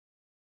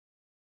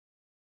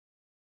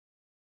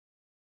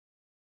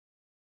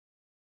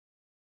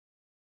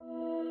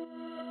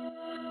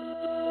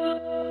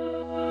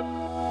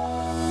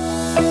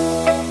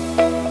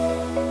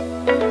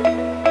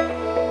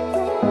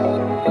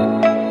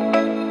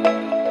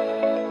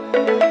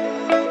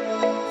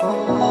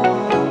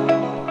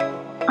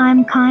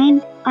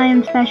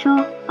am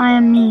special. I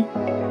am me.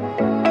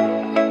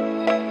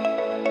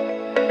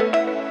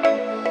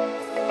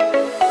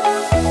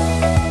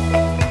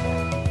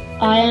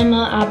 I am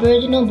an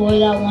Aboriginal boy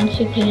that wants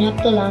to clean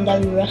up the land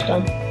that we rest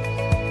on.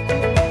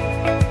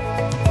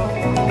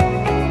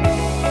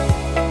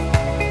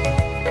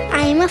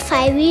 I am a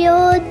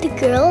 5-year-old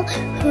girl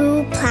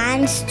who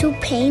plans to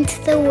paint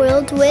the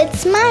world with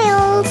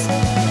smiles.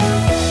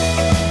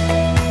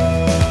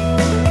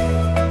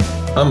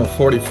 I'm a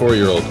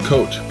 44-year-old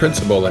coach,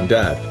 principal, and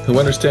dad who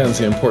understands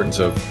the importance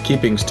of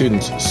keeping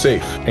students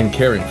safe and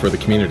caring for the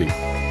community.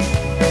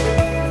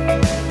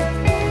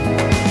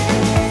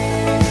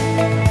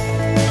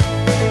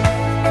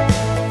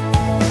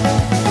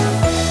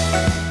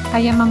 I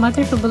am a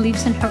mother who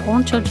believes in her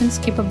own children's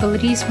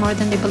capabilities more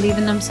than they believe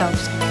in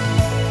themselves.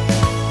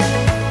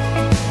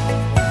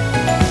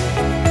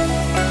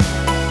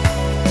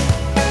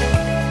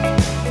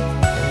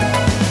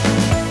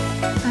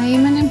 I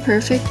am an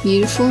imperfect,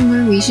 beautiful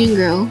Norwegian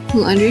girl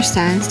who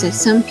understands that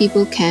some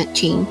people can't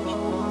change.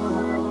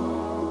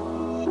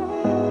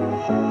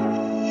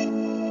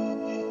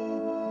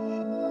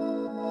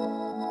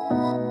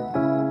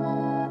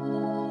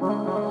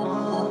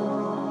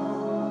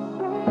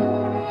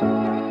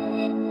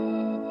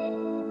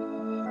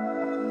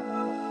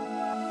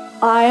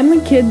 I am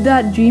a kid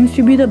that dreams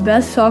to be the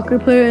best soccer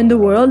player in the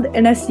world,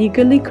 and I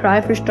secretly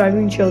cry for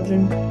starving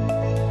children.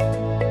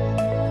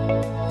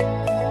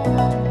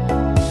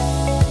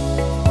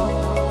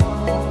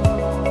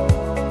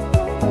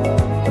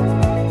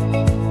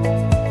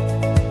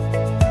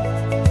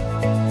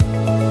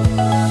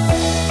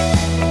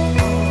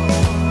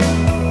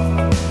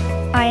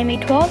 I am a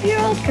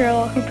 12-year-old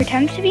girl who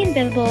pretends to be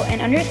invisible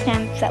and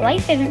understands that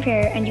life isn't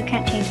fair and you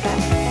can't change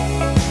that.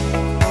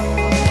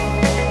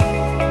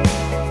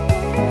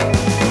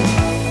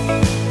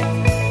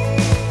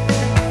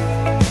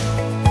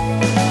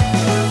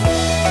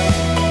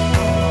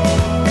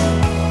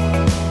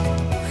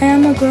 I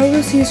am a girl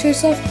who sees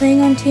herself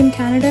playing on Team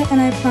Canada, and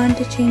I plan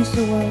to change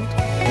the world.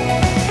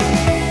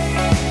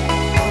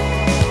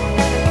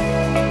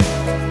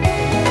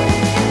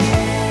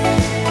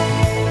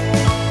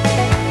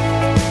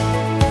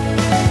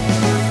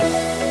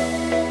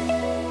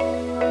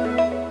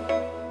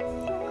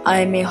 I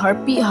am a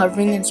heartbeat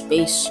hovering in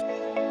space.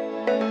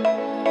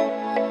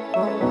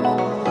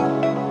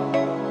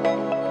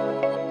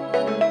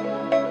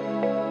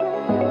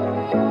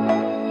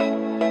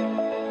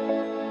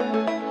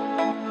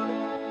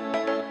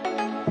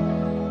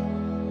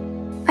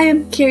 I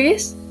am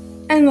curious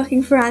and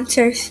looking for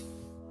answers.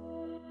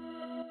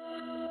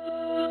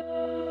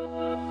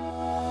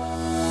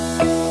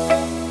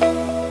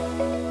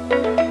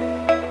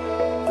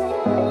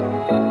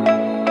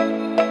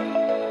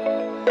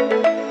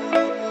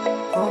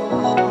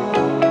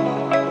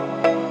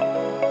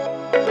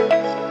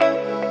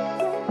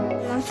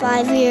 I'm a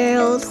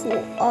 5-year-old who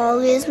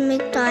always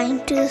makes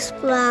time to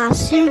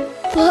splash in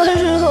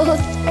puddles.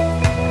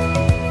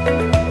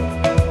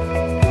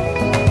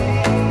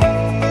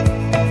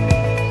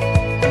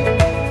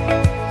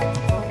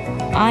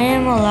 I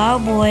am a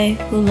loud boy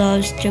who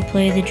loves to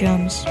play the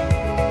drums.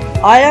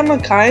 I am a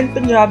kind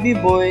Punjabi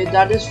boy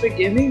that is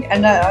forgiving,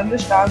 and I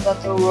understand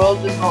that the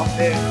world is not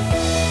fair.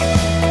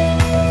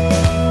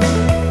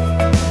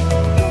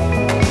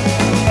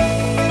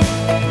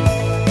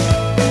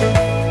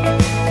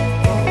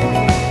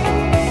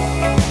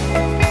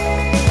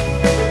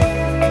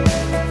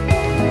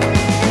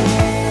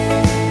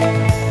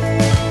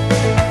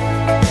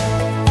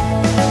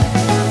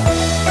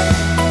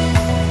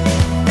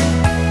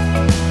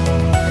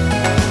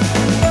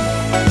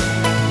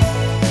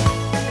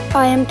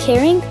 I am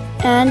caring,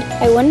 and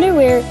I wonder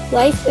where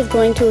life is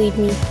going to lead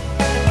me.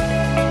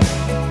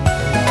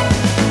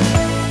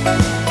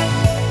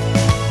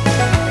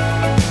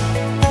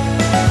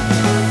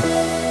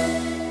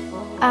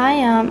 I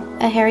am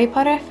a Harry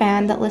Potter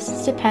fan that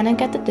listens to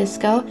Panic at the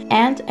Disco,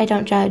 and I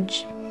don't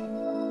judge.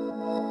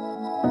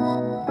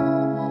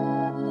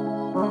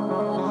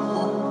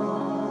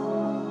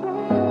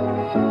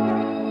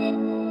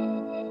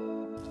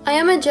 I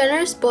am a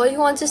generous boy who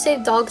wants to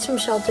save dogs from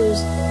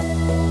shelters.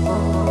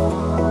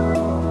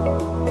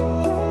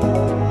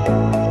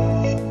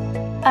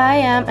 I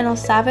am an El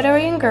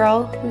Salvadorian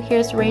girl who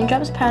hears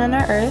raindrops pound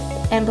on our earth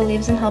and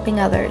believes in helping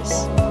others.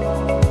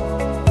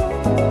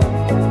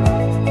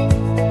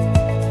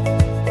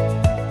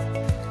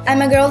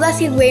 I'm a girl that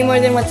sees way more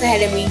than what's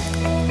ahead of me.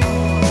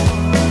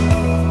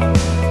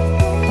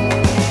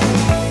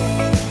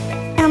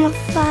 I'm a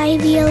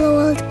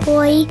 5-year-old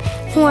boy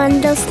who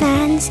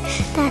understands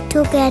that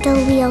together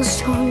we are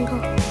stronger.